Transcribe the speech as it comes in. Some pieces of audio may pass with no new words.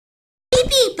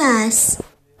escape us.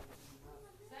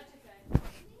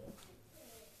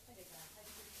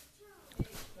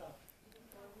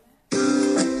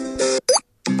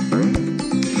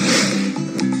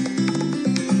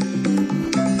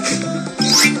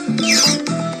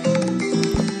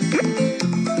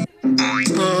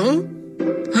 Huh?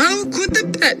 How could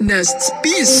the pet nests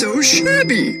be so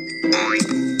shabby?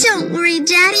 Don't worry,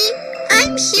 Daddy.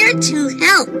 I'm here to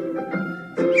help.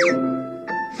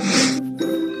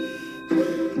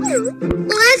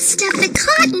 Let's stuff the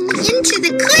cotton into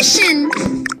the cushion.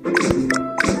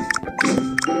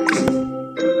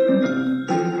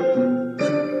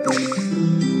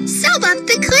 Sew up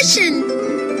the cushion.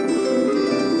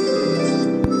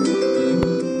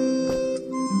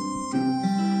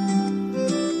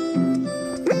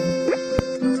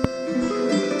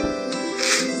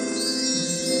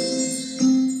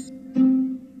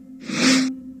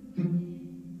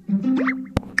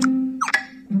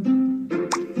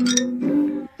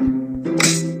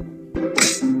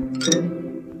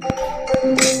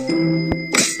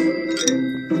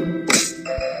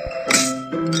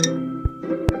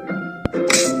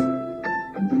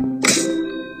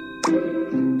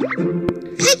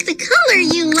 Pick the color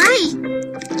you like.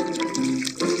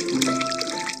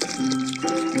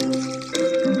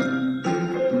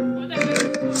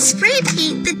 Spray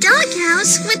paint the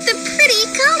doghouse with the pretty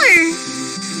color.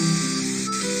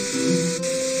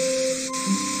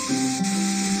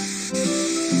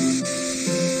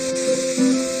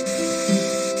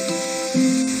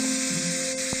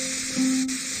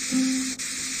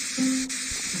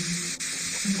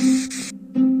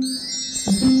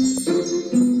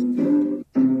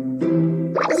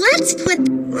 Let's put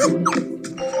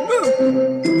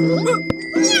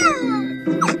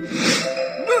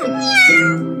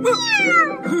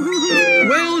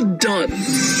Well done.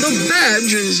 The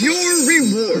badge is your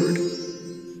reward.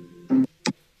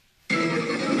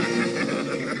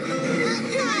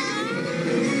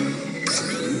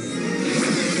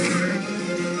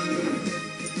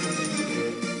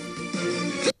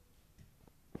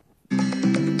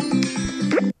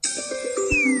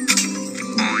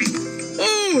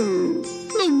 Oh,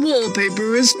 the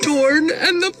wallpaper is torn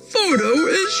and the photo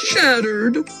is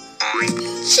shattered.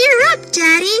 Cheer up,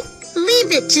 Daddy.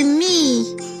 Leave it to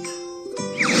me.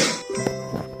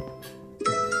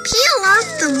 Peel off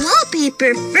the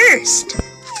wallpaper first.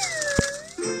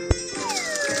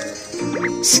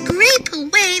 Scrape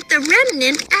away the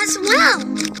remnant as well.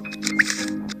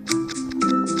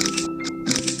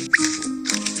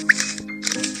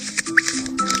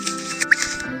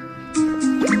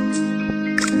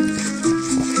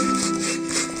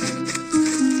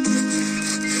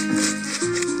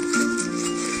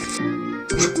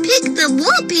 Pick the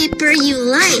wallpaper you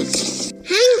like.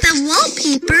 Hang the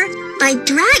wallpaper by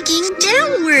dragging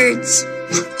downwards.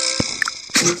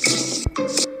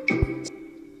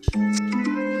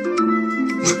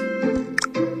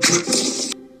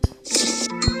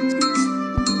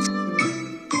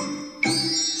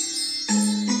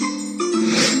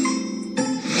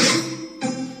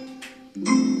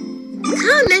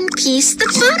 Come and piece the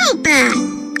photo back.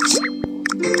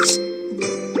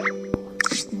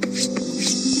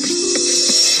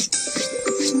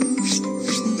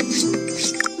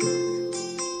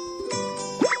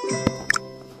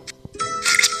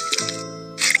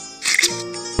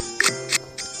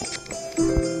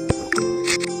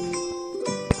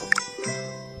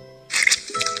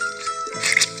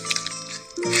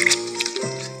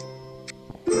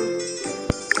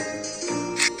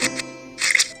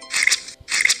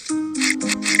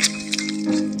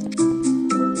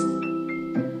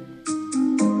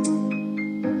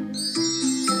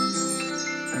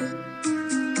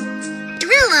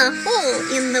 Drill a hole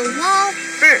in the wall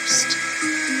first.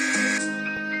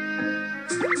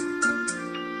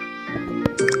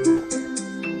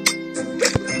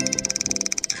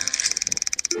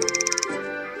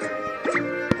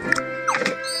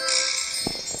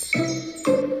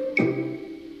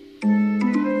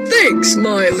 Thanks,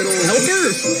 my little helper.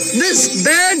 This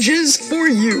badge is for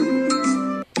you.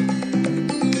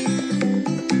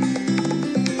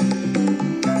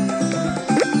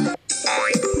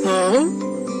 Huh?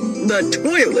 The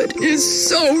toilet is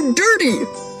so dirty,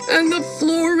 and the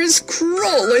floor is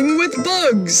crawling with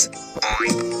bugs.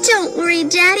 Don't worry,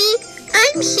 Daddy.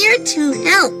 I'm here to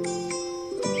help.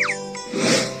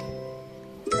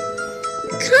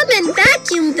 Come and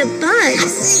vacuum the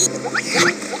bugs.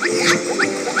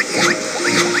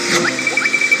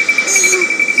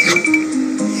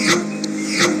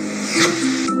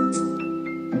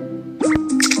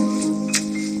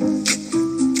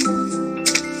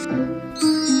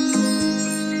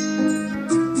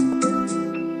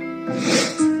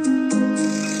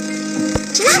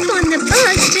 Tap on the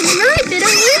bugs to drive it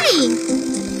away.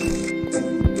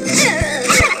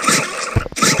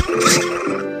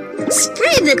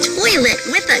 Spray the toilet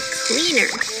with a cleaner.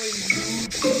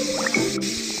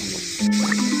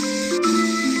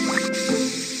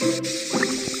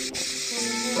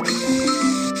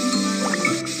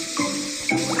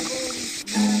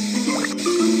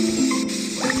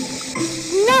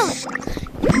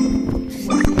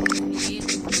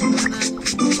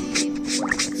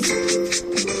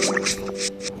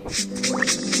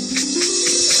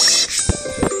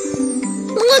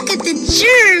 Look at the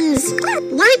germs!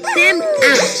 Wipe them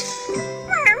out.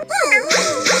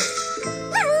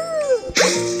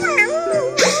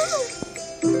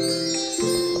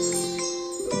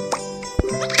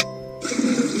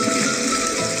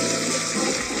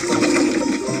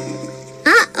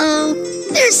 Uh-oh,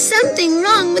 there's something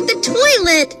wrong with the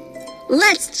toilet.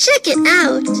 Let's check it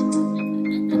out.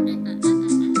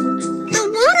 The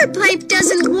water pipe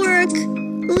doesn't work.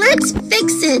 Let's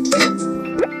fix it.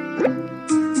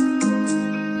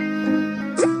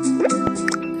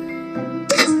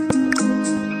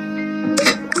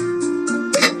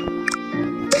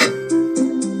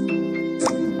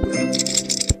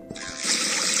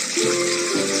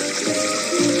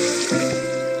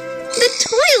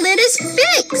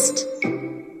 Fixed.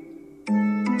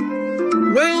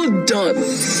 Well done.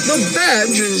 The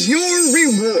badge is your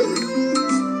reward.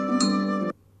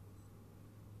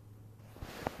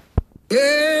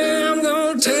 Yeah, I'm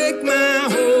gonna take my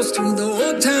horse to the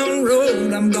old town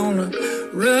road. I'm gonna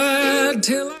ride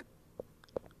till I...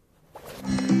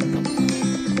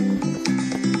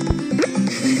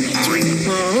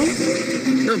 Huh?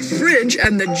 The fridge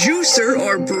and the juicer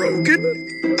are broken?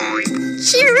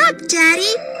 Cheer up,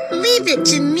 Daddy. Leave it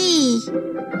to me.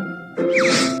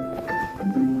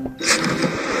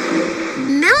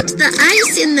 Melt the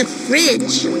ice in the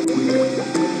fridge.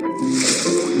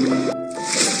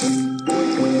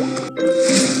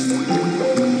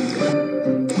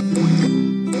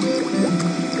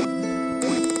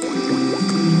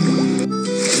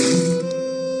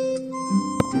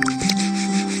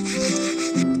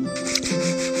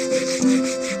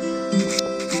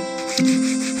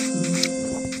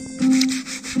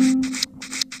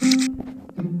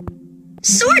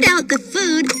 Sort out the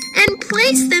food and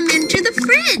place them into the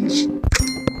fridge.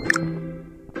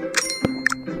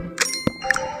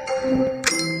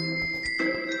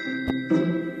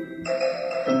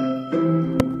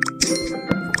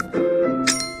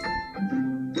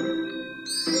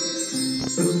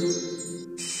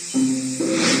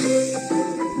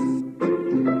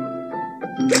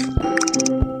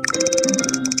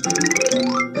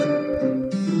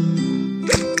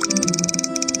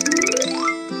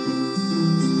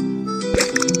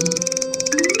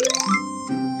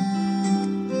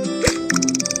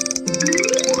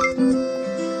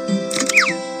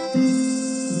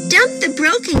 Dump the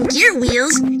broken gear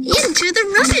wheels into the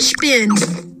rubbish bin.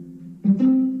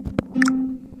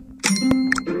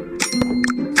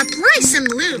 Apply some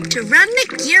lube to run the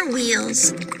gear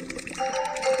wheels.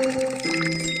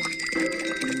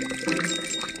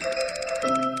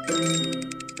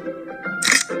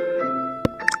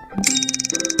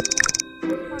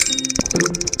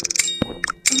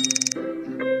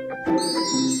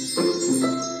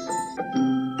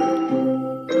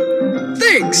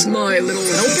 Thanks, my little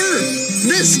helper.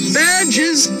 This badge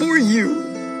is for you.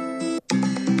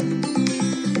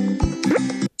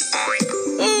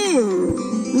 Oh,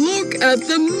 look at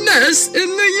the mess in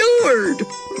the yard.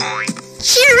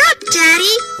 Cheer up,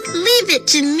 Daddy. Leave it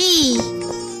to me.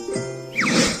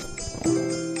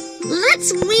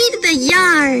 Let's weed the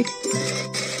yard.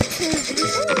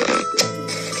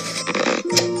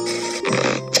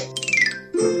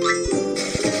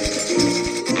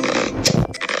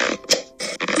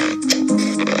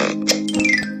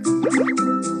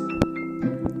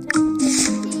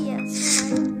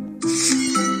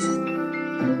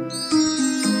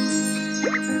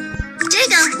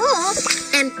 Dig a hole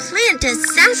and plant a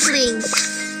sapling.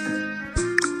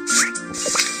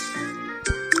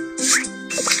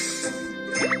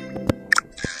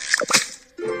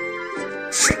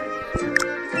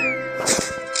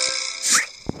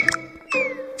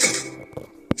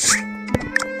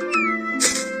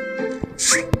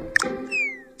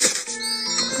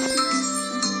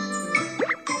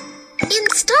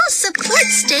 Install support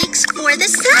stakes for the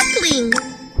sapling.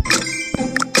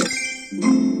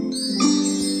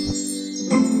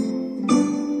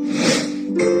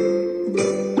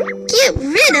 Get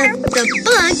rid of the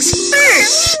bugs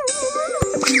first.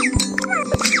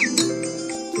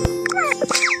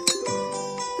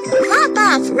 Lop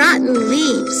off rotten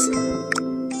leaves.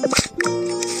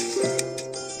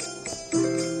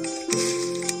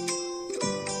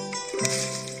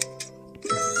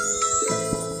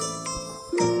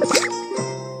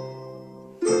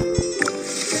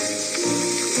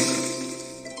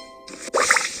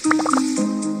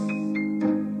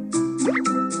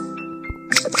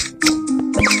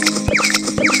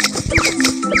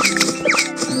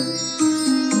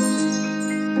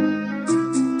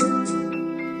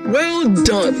 Well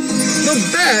done.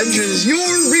 The badge is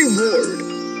your reward.